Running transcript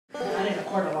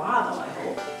quart of law, though, I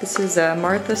hope. This is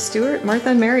Martha Stewart, Martha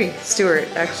and Mary Stewart,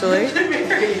 actually.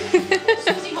 Mary.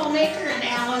 Susie Homemaker and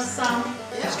Alice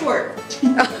Stewart.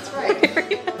 That's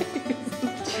right.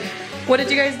 What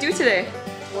did you guys do today?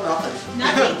 Well, nothing.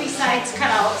 Nothing besides cut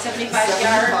out 75 yards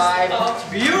 75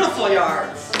 of beautiful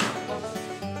yards.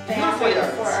 Beautiful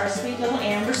yards. for our sweet little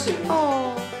Amber Sue.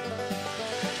 Oh.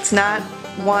 It's not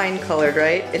wine colored,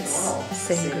 right? It's Oh,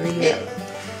 sangria.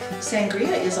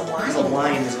 Sangria is a wine. The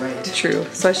wine is right. True.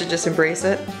 So I should just embrace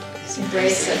it.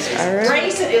 Embrace it. All right.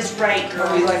 Embrace it is right, Are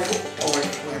girl. we like, oh wait,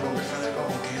 wait a little bit further.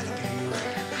 Oh, okay, I thought maybe you were.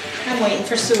 I'm waiting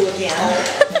for Sue again.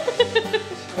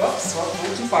 Whoops, well, a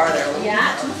little too far there.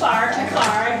 Yeah, too far, too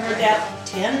far. I've heard that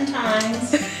 10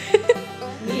 times.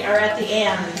 We are at the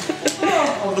end.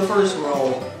 Of the first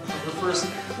row. The first.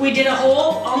 We did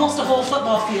almost a whole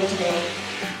football field today.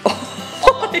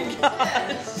 Oh my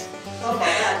gosh. How about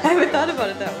that? I haven't thought about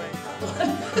it that way.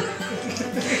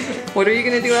 What are you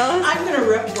gonna do, Alice? I'm gonna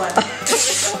rip one.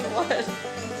 What?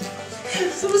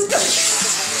 Sue's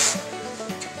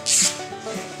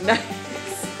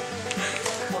Nice.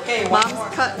 Okay, one Mom's more.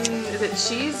 cutting, is it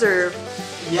cheese or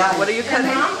Yeah. what are you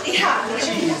gonna. cutting? Yeah,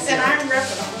 Cheese, and yeah. I'm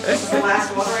ripping them. This is the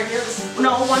last one right here. This is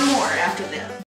No, one more after this.